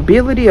have the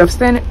ability of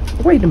standing?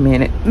 Wait a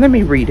minute. Let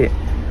me read it.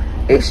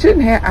 It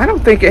shouldn't have. I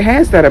don't think it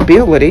has that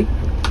ability.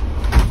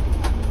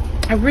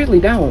 I really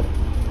don't.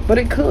 But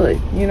it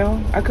could, you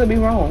know. I could be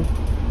wrong.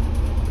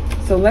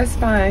 So let's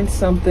find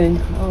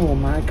something. Oh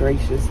my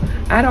gracious.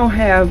 I don't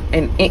have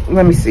an ink.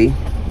 Let me see.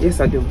 Yes,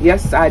 I do.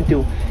 Yes, I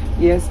do.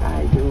 Yes,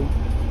 I do.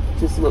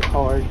 Just look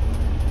hard.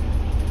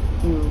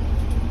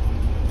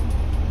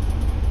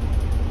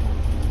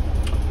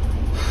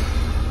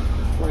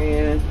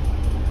 Friend.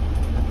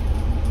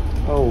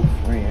 Oh,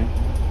 friend.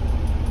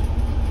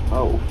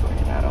 Oh,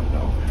 friend. I don't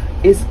know.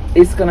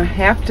 It's gonna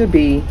have to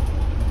be.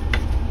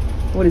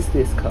 What is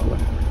this color?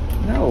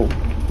 No,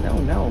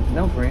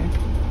 friend.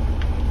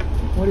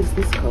 What is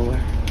this color?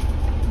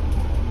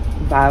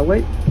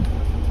 Violet.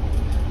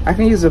 I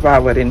can use a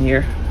violet in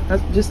here.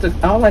 That's just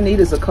all I need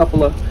is a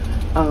couple of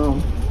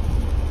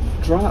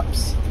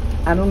drops.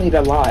 I don't need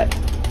a lot.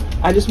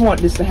 I just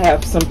want this to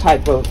have some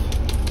type of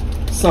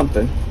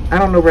something. I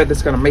don't know whether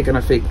it's gonna make an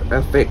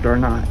effect or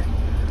not.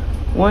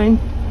 1,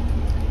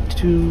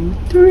 2,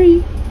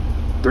 3.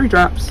 3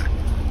 drops.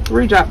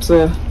 3 drops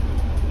of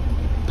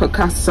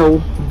Picasso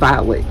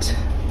Violet.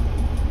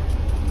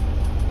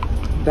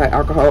 That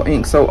alcohol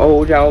ink so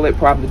old, y'all, it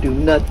probably do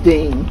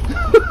nothing.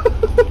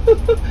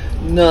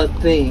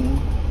 Nothing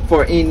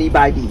for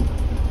anybody.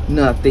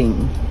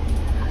 Nothing.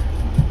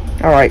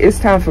 All right, it's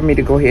time for me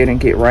to go ahead and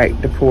get right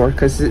to pour,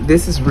 because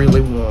this is really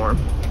warm.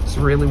 It's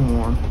really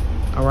warm.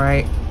 All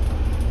right,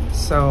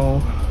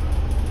 so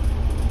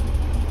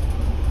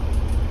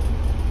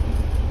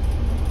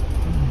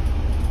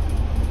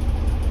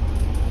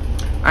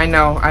I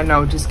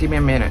know, just give me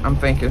a minute. I'm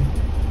thinking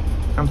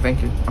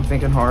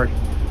hard.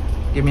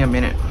 Give me a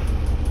minute.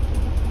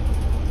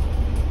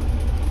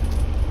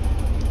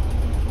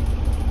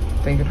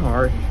 Thinking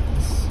hard.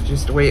 It's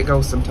just the way it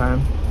goes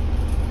sometimes.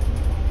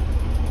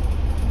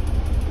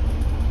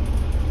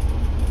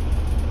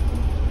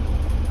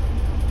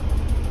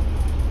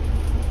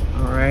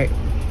 All right.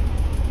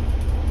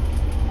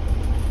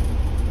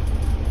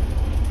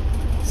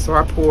 So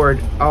I poured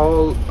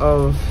all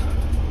of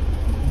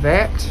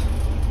that.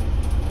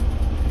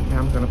 Now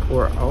I'm gonna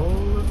pour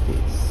all of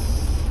this.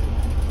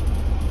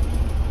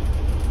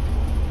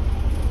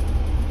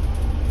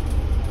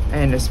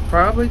 And it's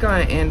probably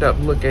gonna end up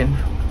looking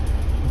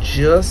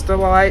just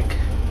alike.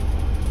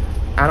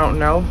 I don't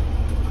know.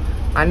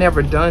 I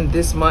never done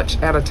this much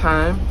at a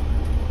time.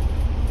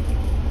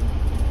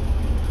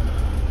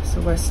 So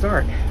let's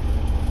start.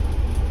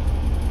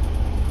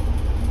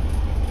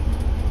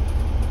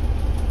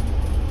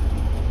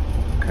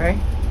 Okay.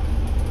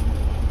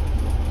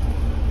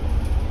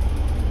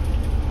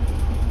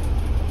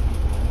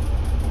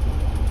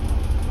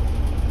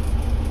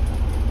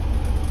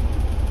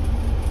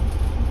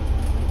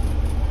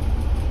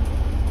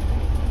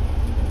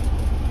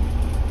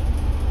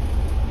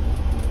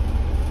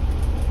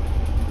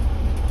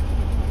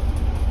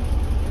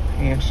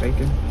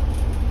 Shaking.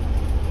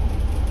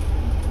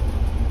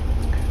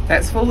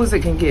 That's full as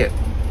it can get.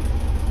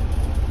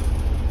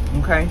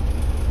 Okay,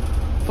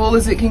 full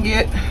as it can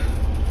get.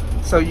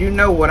 So you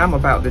know what I'm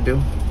about to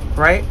do,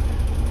 right?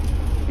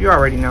 You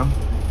already know.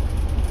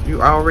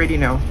 You already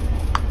know.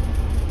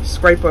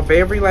 Scrape up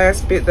every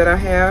last bit that I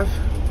have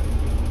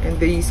in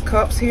these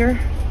cups here.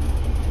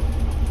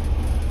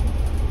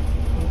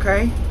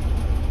 Okay,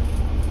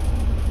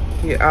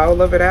 get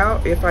all of it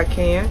out if I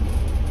can.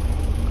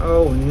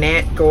 Oh,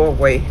 gnat, go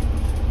away.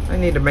 I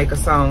need to make a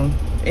song.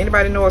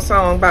 Anybody know a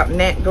song about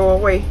gnat, go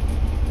away?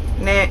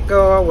 Gnat,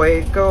 go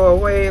away,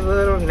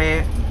 little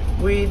gnat.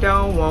 We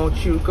don't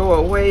want you, go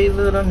away,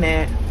 little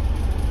gnat.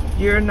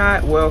 You're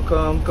not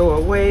welcome, go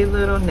away,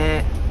 little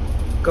gnat.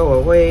 Go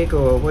away,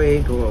 go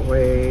away, go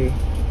away.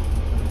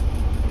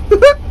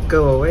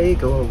 Go away,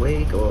 go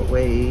away, go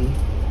away.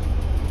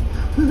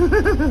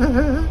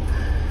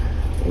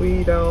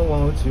 We don't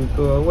want you,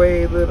 go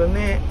away, little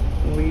gnat.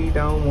 We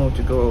don't want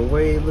to go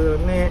away, little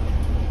gnat.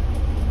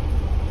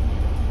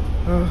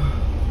 Oh.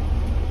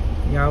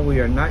 Y'all, we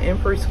are not in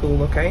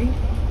preschool, okay?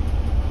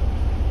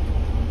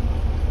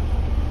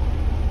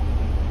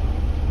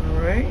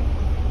 Alright.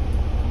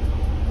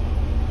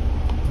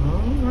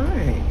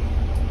 Alright.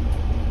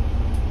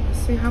 Let's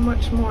see how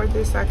much more of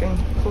this I can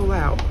pull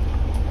out.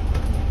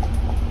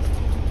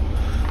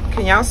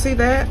 Can y'all see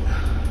that?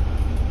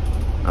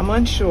 I'm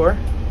unsure.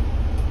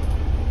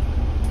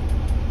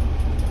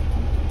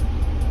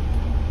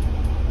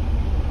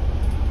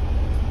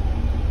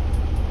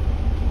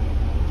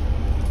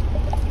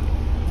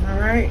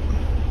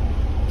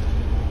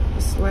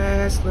 This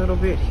last little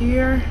bit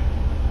here,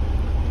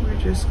 we're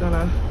just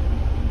gonna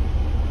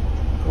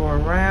go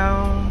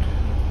around,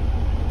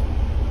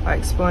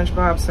 like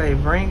SpongeBob say,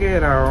 bring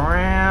it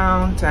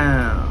around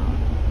town.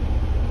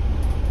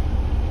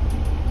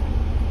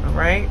 All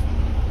right.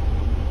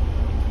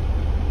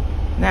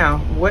 Now,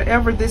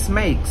 whatever this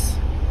makes,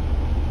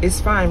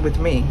 it's fine with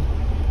me.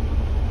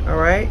 All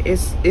right,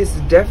 it's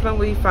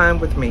definitely fine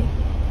with me.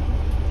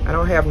 I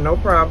don't have no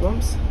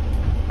problems.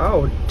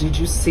 Oh, did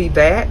you see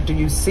that? Do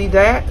you see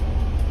that?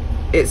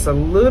 It's a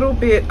little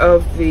bit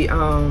of the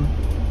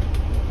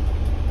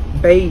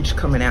beige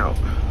coming out.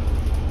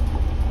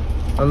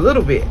 A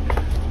little bit.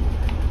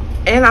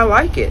 And I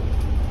like it.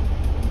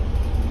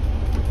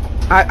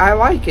 I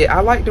like it. I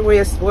like the way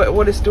it's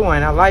what it's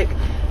doing. I like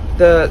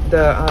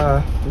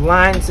the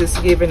lines it's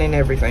giving and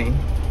everything.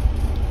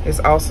 It's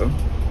awesome.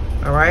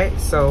 All right,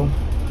 so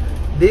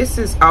this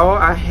is all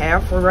I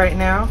have for right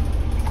now.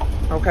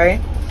 Okay,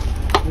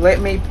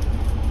 let me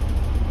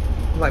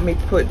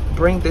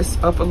bring this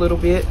up a little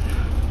bit,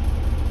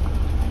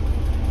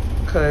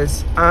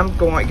 because I'm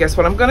going, guess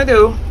what I'm gonna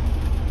do?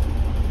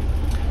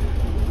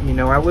 You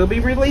know I will be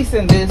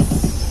releasing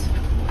this.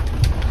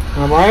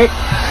 All right,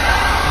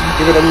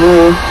 give it a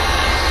little,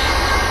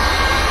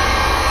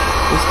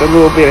 just a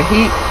little bit of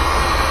heat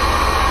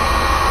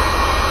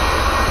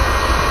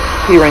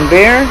here and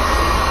there.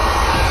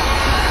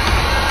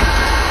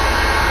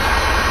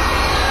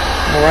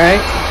 All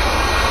right.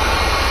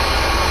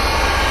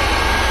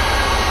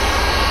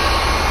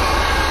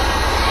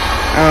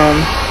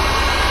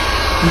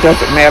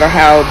 Doesn't matter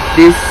how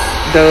this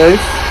does,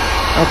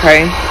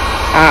 okay?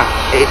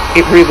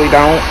 It really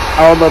don't.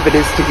 All of it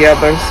is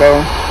together,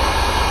 so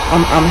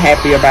I'm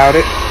happy about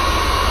it.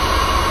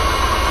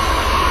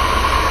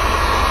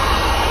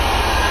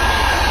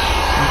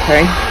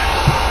 Okay.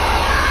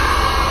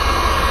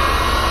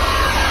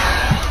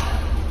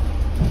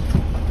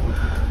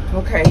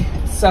 Okay,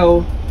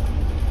 so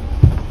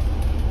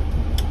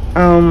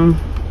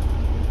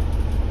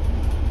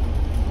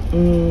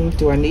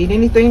do I need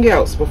anything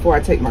else before I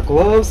take my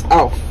gloves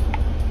off?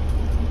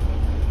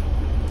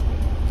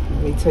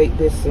 Let me take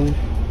this and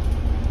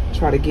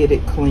try to get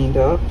it cleaned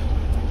up.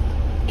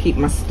 Keep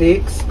my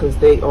sticks because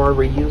they are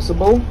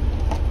reusable.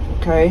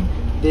 Okay,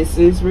 this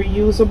is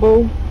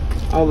reusable.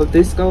 All of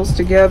this goes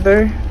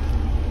together.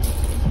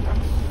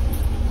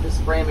 Just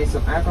spray me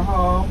some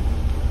alcohol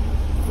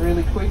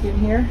really quick in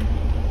here.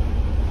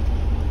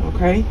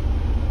 Okay.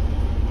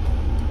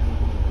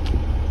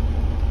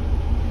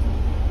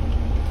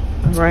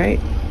 Right.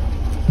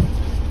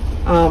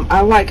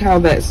 I like how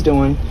that's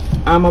doing.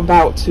 I'm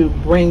about to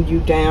bring you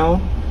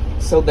down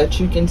so that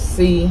you can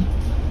see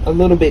a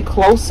little bit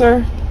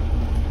closer.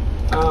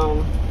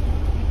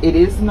 It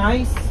is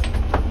nice.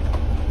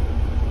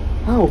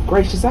 Oh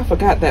gracious, I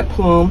forgot that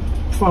plum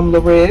from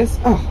Larez.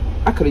 Oh,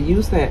 I could have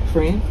used that,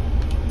 friend.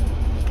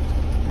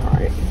 All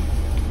right,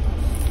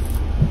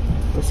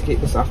 let's to get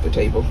this off the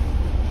table.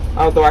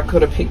 Although I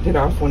could have picked it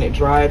off when it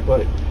dried,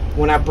 but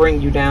when I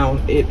bring you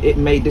down, it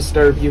may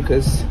disturb you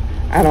because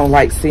I don't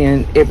like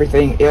seeing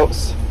everything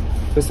else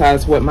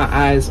besides what my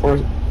eyes are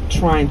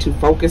trying to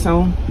focus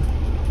on.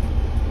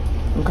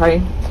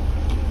 Okay.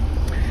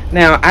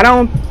 Now I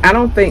don't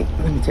think,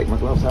 let me take my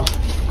gloves off.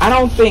 I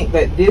don't think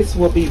that this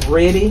will be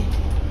ready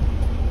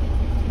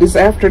this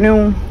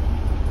afternoon,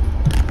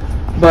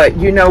 but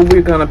you know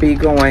we're gonna be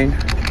going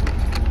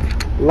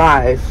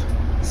live.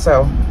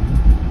 So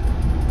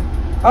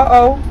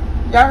uh-oh,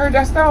 y'all heard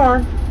that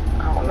storm?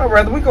 I don't know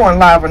whether we're going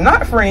live or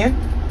not, friend.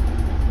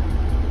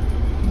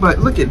 But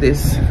look at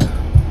this.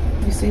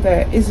 You see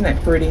that? Isn't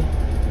that pretty?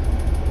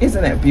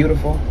 Isn't that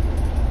beautiful?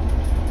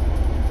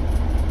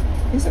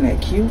 Isn't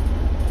that cute?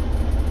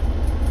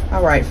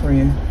 All right,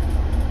 friend.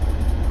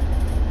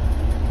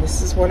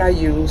 This is what I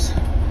use.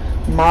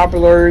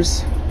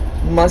 Marbler's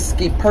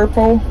Musky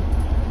Purple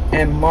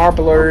and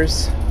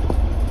Marbler's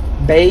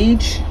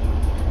Beige.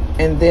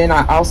 And then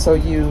I also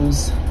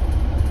use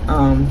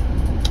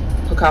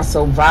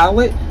Picasso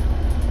Violet.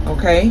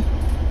 Okay.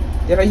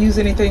 Did I use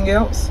anything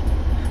else?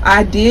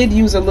 I did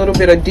use a little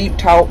bit of deep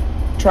taupe,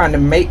 trying to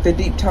make the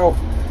deep taupe,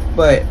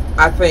 but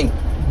I think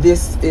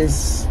this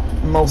is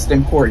most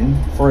important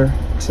for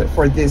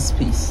this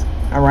piece.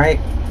 All right.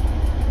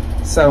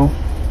 So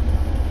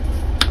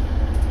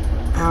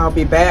I'll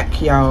be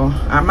back, y'all.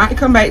 I might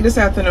come back this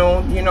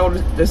afternoon. You know,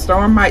 the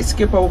storm might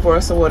skip over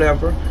us or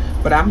whatever,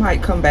 but I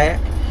might come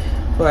back.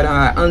 But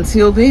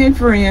until then,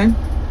 friend,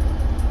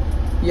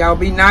 y'all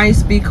be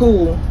nice, be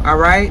cool. All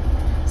right.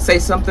 Say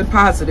something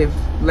positive.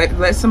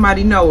 Let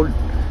somebody know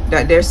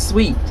that they're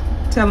sweet.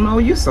 Tell them, oh,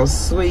 you're so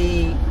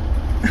sweet.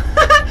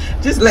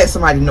 Just let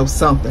somebody know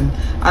something.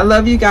 I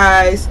love you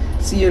guys.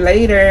 See you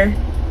later.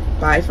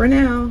 Bye for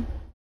now.